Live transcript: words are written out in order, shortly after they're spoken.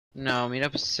No,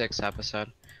 meetup is 6th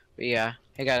episode. But yeah,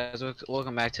 hey guys,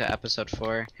 welcome back to episode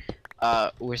 4.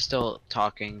 We're still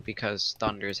talking because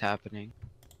thunder's happening.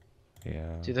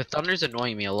 Yeah. Dude, the thunder's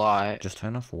annoying me a lot. Just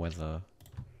turn off weather.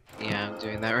 Yeah, I'm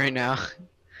doing that right now.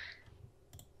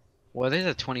 Weather's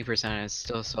at 20% and it's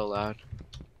still so loud.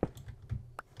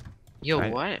 Yo,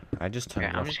 what? I just turned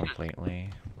it off completely.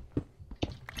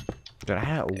 Dude, I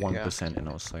had it at 1% and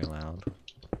it was so loud.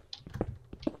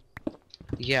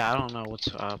 Yeah, I don't know what's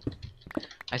up.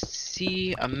 I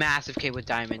see a massive cave with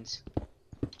diamonds.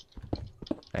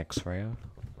 X-ray?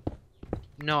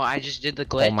 No, I just did the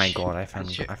glitch. Oh my god, I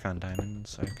found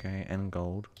diamonds, okay, and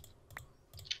gold.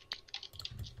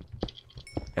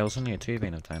 It was only a 2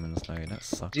 vein of diamonds though, that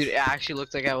sucks. Dude, it actually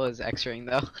looked like I was X-raying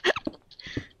though.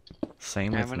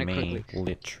 Same with me,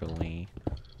 literally.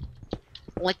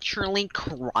 Literally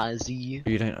crazy.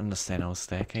 You don't understand, I was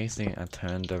staircasing, I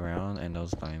turned around and there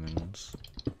was diamonds.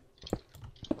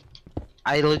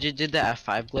 I legit did the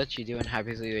F5 glitch you do in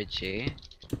Happy UHC,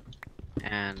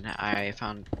 and I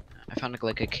found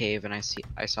like a cave and I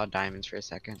saw diamonds for a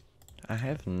second. I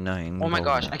have 9. Oh my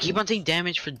gosh, I keep on taking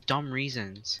damage for dumb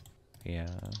reasons. Yeah.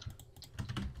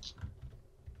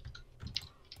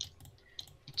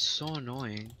 It's so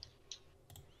annoying.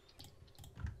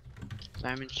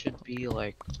 Diamond should be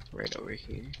like right over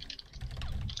here.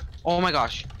 Oh my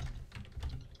gosh.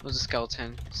 It was a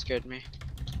skeleton. It scared me.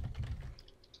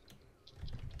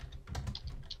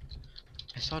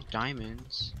 I saw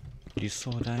diamonds. You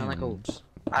saw diamonds?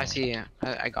 I see it.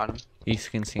 I got him. You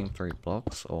can see in 3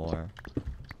 blocks or?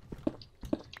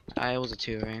 It was a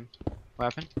 2 vein.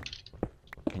 What happened?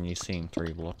 Can you see in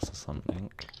 3 blocks or something?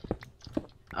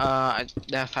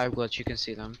 That 5 glitch you can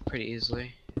see them pretty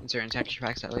easily. In certain texture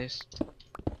packs at least.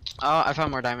 Oh, I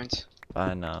found more diamonds.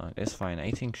 No, it's fine.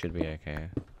 18 should be okay.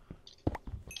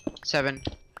 7.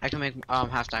 I can make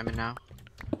half diamond now.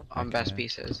 On Okay. best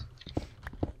pieces.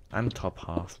 I'm top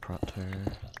half Prato.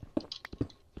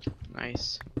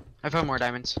 Nice. I found more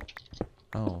diamonds.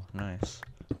 Oh, nice.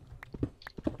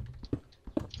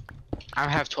 I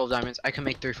have 12 diamonds. I can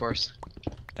make 3/4.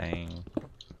 Dang.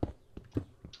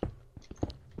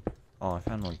 Oh, I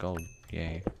found more gold.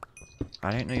 Yay.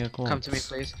 I don't know your cords. Come to me,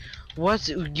 please. What?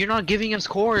 You're not giving us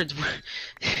cords.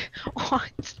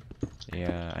 What?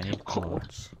 Yeah, I need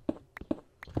cords.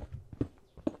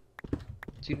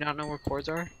 Do you not know where cords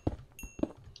are?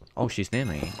 Oh, she's near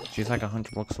me. She's like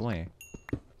 100 blocks away.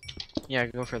 Yeah,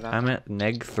 go for that. I'm at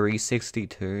neg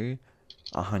 362,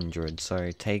 100.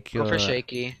 So take your Go for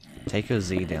shaky. Take your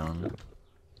Z down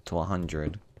to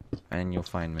 100, and you'll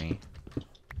find me.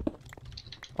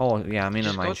 Oh yeah, I'm in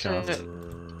a mine shaft.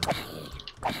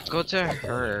 Go to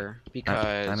her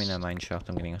because I'm in a mine shaft.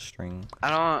 I'm getting a string.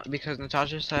 I don't because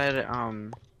Natasha said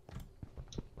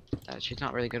that she's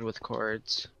not really good with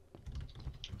cords.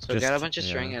 So get a bunch of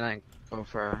string and like go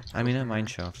for her. I'm in a mine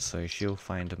shaft, so she'll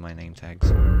find my name tags.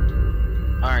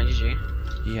 Alright, GG.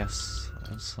 Yes,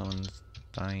 someone's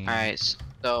dying. Alright,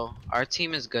 so our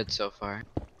team is good so far.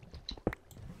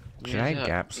 Should I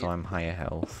gap so I'm higher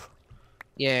health?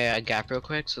 Yeah, gap real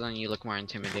quick so then you look more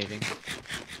intimidating.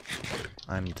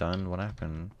 I'm done. What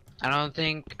happened? I don't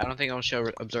think I'll show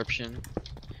absorption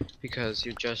because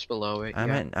you're just below it. I'm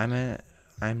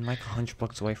like 100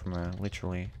 blocks away from her,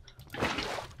 literally.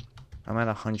 I'm at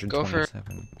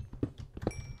 127.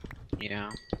 Yeah.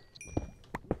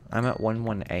 I'm at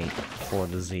 118 for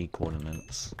the Z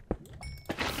coordinates.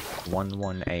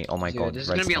 118. Oh my god. This is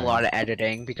gonna be a lot of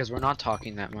editing because we're not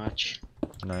talking that much.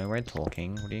 No, we're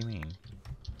talking. What do you mean?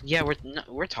 Yeah,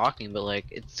 we're talking, but like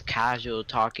it's casual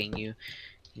talking. You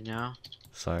know.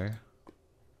 So.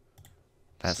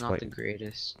 That's not the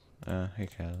greatest. Who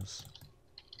cares?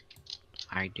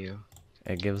 I do.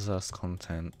 It gives us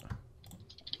content.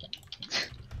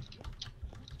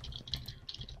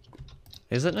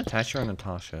 Is it Natasha or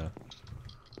Natasha?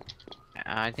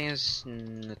 I think it's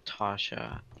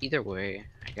Natasha. Either way,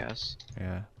 I guess.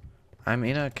 Yeah. I'm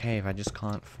in a cave, I just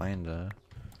can't find her.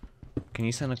 Can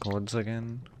you send the cords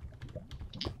again?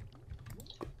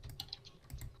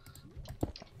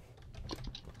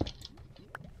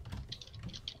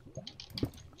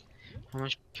 I'm gonna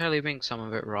try leaving some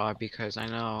of it raw because I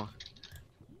know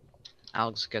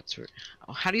Alex gets.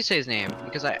 How do you say his name?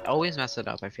 Because I always mess it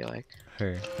up. I feel like.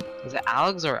 Who? Is it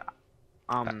Alex or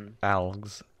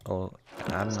Alex. Oh,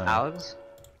 I don't know. Alex?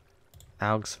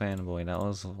 Alex fanboy. That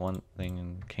was one thing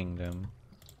in Kingdom.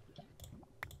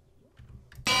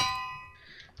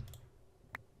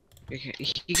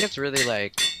 He gets really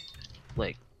like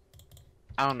I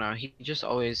don't know. He just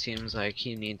always seems like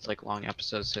he needs like long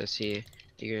episodes to see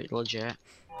you're legit.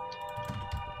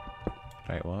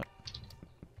 Wait, what?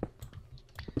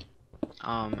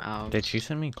 Alex. Did she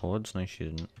send me chords? No, she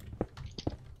didn't.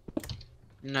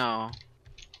 No.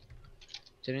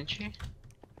 Didn't she?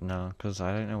 No, because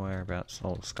I don't know whereabouts.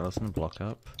 Oh, skeleton block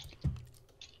up.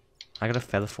 I got a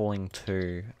feather falling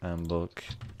 2 book.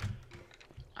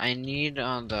 I need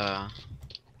I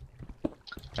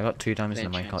got 2 diamonds the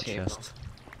in the enchant minecart table. chest.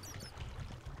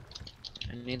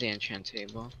 I need the enchant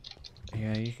table.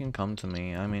 Yeah, you can come to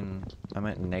me. I mean, I'm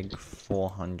at neg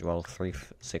 400, well,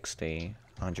 360,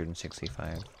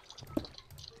 165.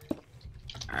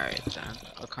 Alright then,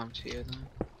 I'll come to you then.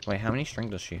 Wait, how many string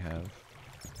does she have?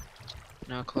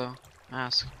 No clue.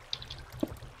 Ask.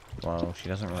 Well, she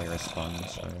doesn't really respond,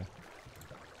 so...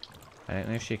 I don't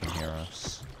know if she can hear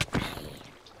us.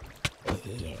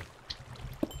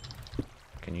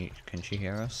 Can she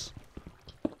hear us?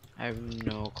 I have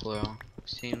no clue.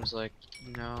 Seems like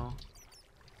no.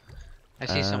 I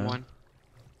see someone.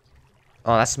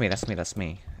 Oh, that's me.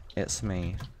 It's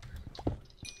me.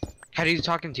 How do you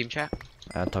talk in team chat?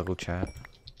 Toggle chat.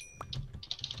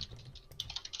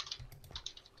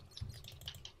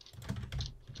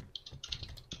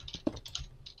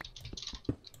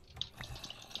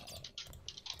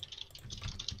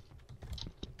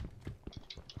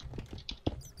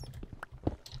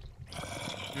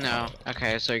 No.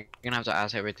 Okay, so you're gonna have to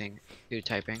ask everything through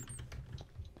typing.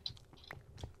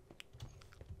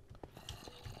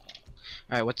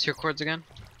 Alright, what's your chords again?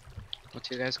 What's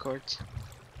your guys' chords?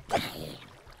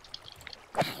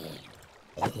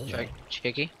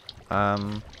 Shaky?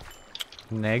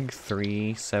 Neg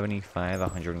 375,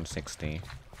 160.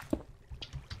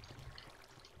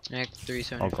 Neg Oh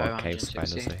 375, god, cave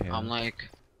spiders 160. are here.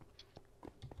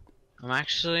 I'm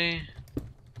actually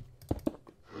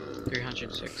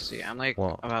 360. I'm like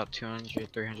What? about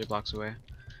 200, 300 blocks away.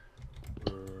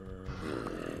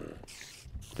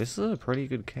 This is a pretty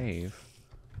good cave.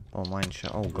 Oh, mine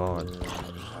shut. Oh god.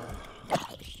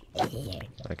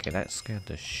 Okay, that scared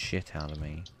the shit out of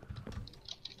me.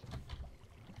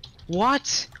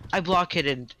 What? I block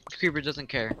hidden. Creeper doesn't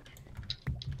care.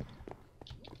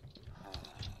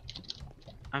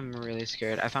 I'm really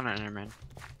scared. I found an Enderman.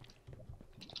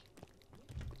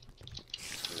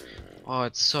 Oh,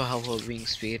 it's so helpful with being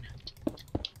speed.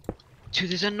 Dude,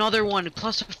 there's another one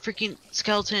plus a freaking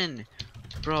skeleton.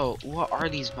 Bro, what are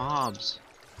these mobs?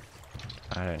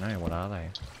 I don't know, what are they?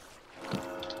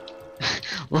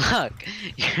 Look,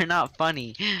 you're not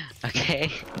funny,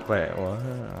 okay? Wait, what?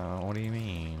 What do you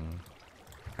mean?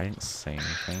 I didn't say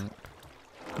anything.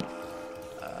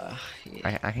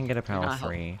 Yeah. I can get a power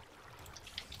 3.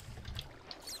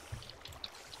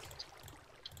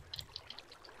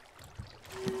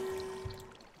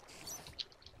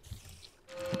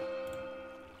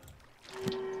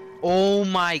 Oh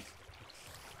my!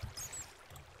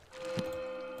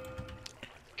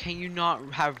 Can you not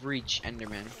have reach,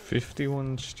 Enderman?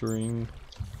 51 string.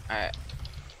 I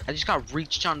just got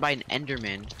reached on by an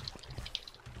Enderman.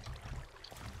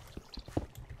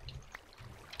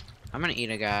 I'm gonna eat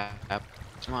a gap.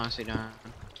 I'm honestly done.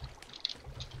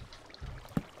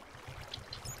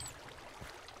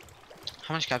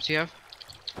 How much caps do you have?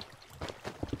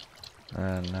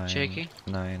 9. Shaky?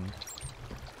 9.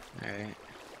 Alright.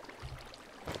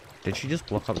 Did she just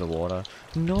block up the water?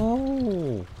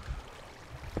 No!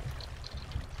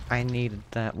 I needed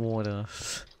that water.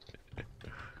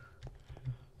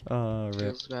 Oh, rip.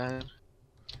 Feels bad.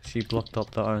 She blocked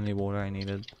up the only water I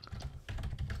needed.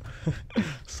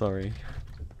 Sorry.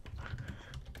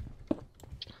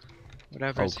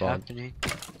 Whatever's God. happening.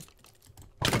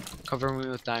 Cover me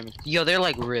with diamonds. Yo, they're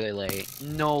like really late.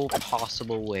 No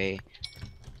possible way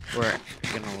we're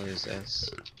gonna lose this.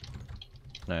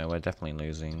 No, we're definitely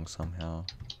losing somehow.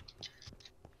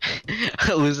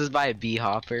 Loses by a bee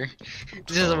hopper.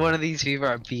 Just one of these people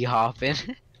are bee hopping.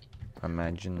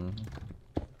 Imagine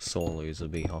sore loser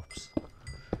bee hops.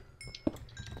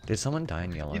 Did someone die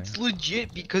in yellow? It's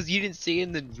legit because you didn't say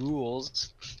in the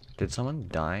rules. Did someone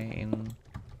die in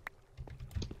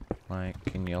like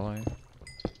in yellow?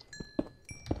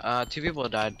 2 people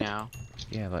died now.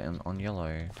 Yeah, but on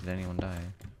yellow, did anyone die?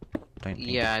 Don't think.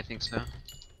 Yeah, I think so.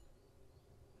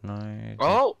 No.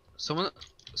 Oh,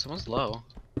 someone's low.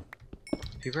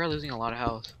 People are losing a lot of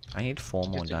health. I need 4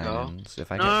 more to go. diamonds.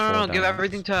 If I No, get 4 no, diamonds, give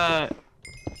everything to.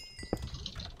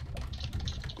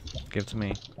 give to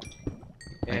me.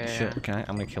 Yeah. Shit, can I?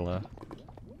 I'm gonna kill her.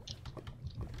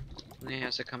 He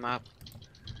has to come up.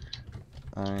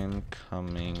 I'm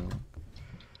coming.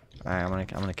 Alright, I'm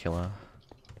gonna kill her.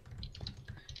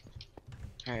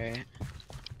 Alright.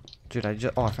 Dude,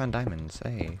 I found diamonds.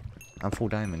 Hey, I'm full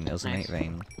diamond. It was an Nice. 8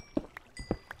 vein.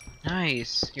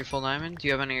 Nice. You're full diamond? Do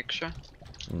you have any extra?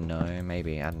 No,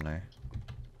 maybe I don't know.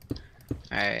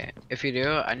 Alright. If you do,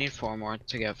 I need 4 more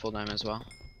to get full diamond as well.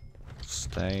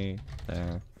 Stay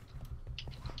there.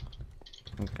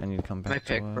 I need to come back My to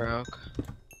pick her. broke.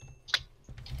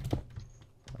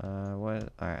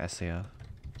 What? Alright, I see her.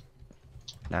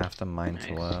 Now I have to mine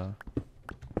to her.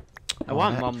 I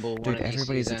want that, Mumble one dude, of these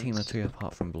everybody's a seasons. team of 2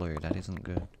 apart from Blue. That isn't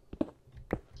good.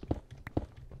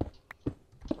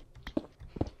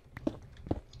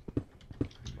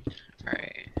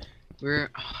 Alright.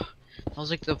 That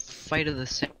was like the fight of the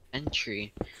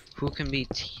century. Who can be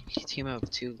team of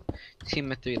 2,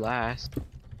 team of 3 last?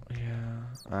 Yeah.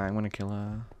 Alright, I'm gonna kill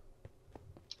her.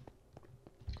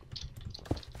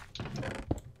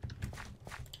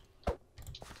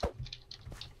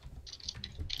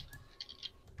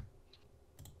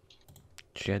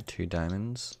 She had 2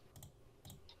 diamonds.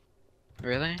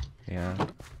 Really? Yeah.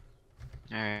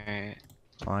 Alright.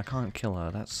 Oh, I can't kill her.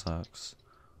 That sucks.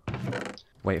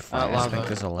 Wait, fire Lava.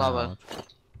 aspect is Lava. allowed.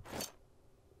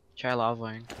 Try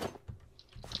lavaing.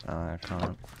 I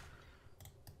can't.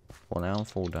 Well, now I'm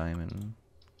full diamond,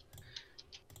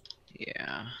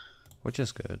 Yeah. which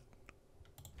is good.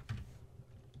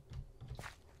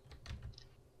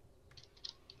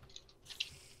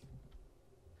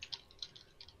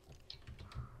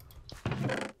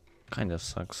 Kind of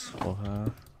sucks for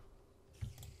her.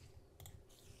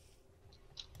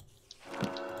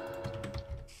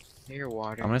 Your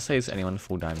water. I'm gonna say, is anyone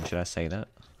full diamond? Should I say that?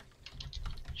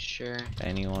 Sure.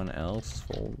 Anyone else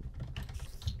full?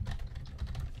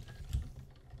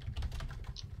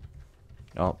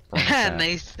 Oh, wrong chat.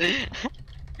 Nice.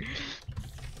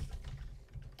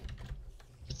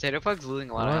 Potato losing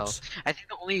a lot of health. I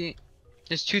think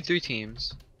there's 3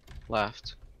 teams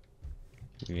left.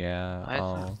 Yeah.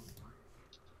 Oh.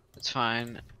 It's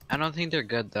fine. I don't think they're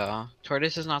good though.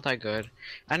 Tortoise is not that good.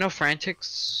 I know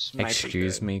Frantics might be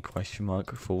Excuse good. me? Question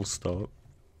mark. Full stop.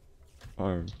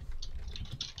 Oh.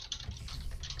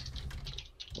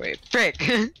 Wait, frick.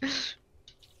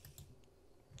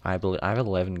 I have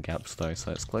 11 gaps though,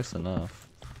 so it's close enough.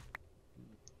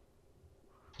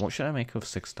 What should I make of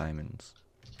 6 diamonds?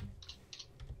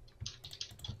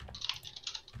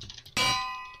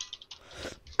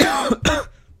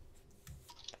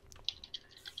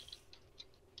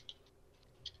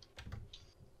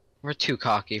 We're too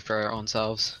cocky for our own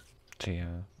selves.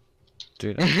 Yeah.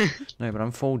 Dude, no, but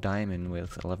I'm full diamond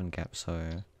with 11 gaps, so...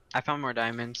 I found more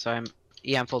diamonds, so I'm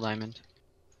full diamond.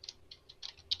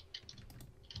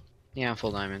 Yeah, I'm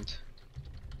full diamond.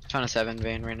 Found a 7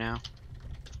 vein right now.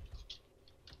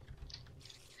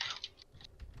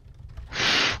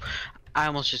 I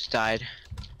almost just died.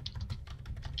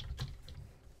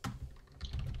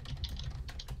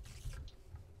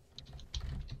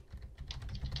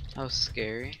 That was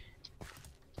scary.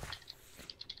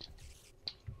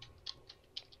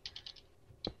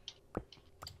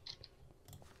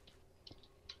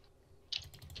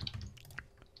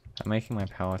 I'm making my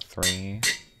power 3.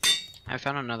 I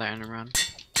found another enderman.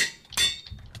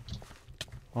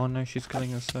 Oh no, she's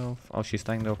killing herself. Oh, she's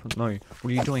staying there. No, what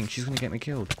are you doing? She's gonna get me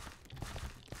killed.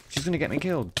 She's gonna get me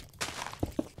killed.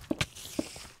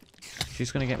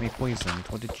 She's gonna get me poisoned.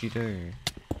 What did she do?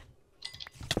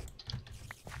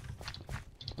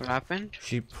 What happened?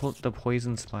 She put the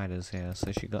poison spiders here,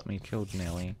 so she got me killed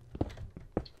nearly.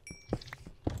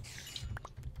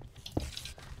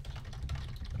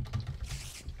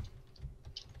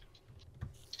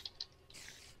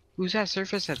 Who's at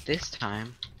surface at this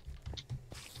time?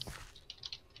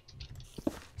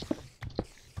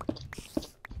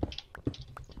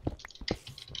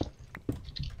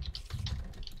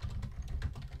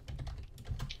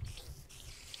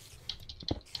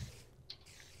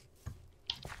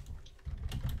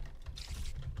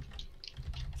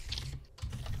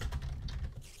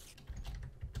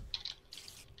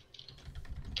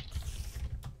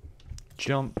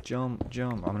 Jump, jump,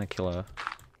 jump. I'm gonna kill her.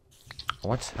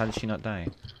 What? How did she not die?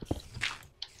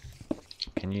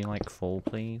 Can you, like, fall,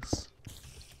 please?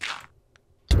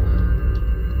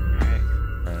 Alright.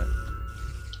 Right.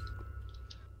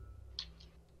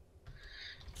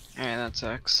 Alright, that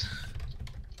sucks.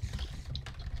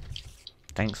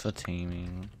 Thanks for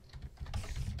teaming.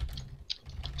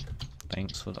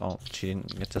 Thanks for... Oh, she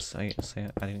didn't get to say it.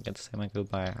 I didn't get to say my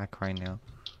goodbye. I cry now.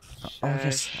 Oh,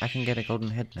 yes, I can get a golden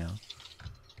head now.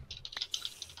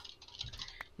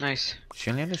 Nice.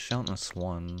 She only had a shot and a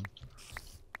swan.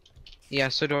 Yeah,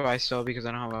 so do I still because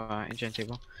I don't have an enchant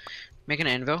table. Make an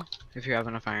anvil if you have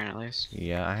enough iron at least.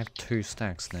 Yeah, I have 2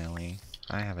 stacks nearly.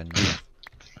 I have enough.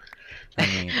 I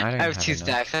mean, I don't I have have 2 enough.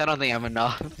 stacks. I don't think I'm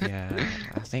enough. Yeah,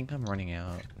 I think I'm running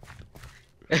out.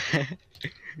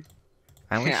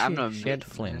 I wish Yeah, I'm not she had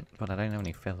making flint, but I don't have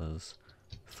any feathers.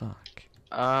 Fuck.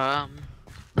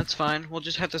 That's fine. We'll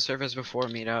just head to surface before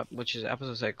meetup, which is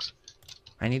episode 6.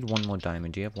 I need one more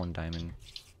diamond. Do you have one diamond?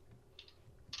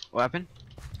 What happened?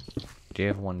 Do you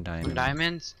have one diamond? 1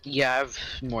 diamond? Yeah, I have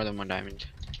more than 1 diamond.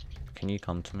 Can you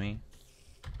come to me?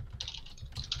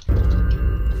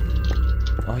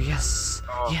 Oh yes!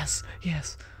 Oh. Yes!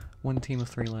 Yes! One team of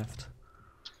 3 left.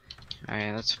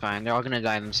 Alright, that's fine. They're all gonna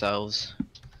die themselves.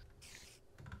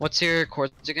 What's your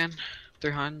chords again?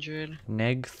 300?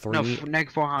 Neg 3. No,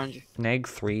 neg 400. Neg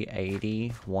 380,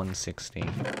 160.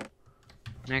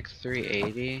 Neg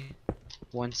 380.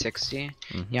 160.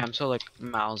 Mm-hmm. Yeah, I'm still like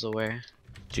miles away.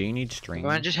 Do you need string? You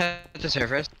wanna just head to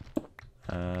surface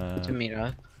to meet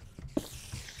up?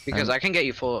 Because I can get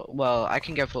you full. Well, I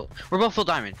can get full. We're both full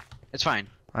diamond. It's fine.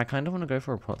 I kind of want to go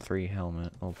for a pot 3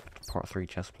 helmet or pot 3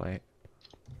 chest plate.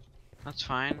 That's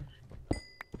fine.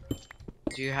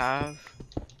 Do you have?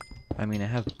 I mean, I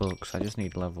have books. I just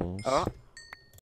need levels. Oh,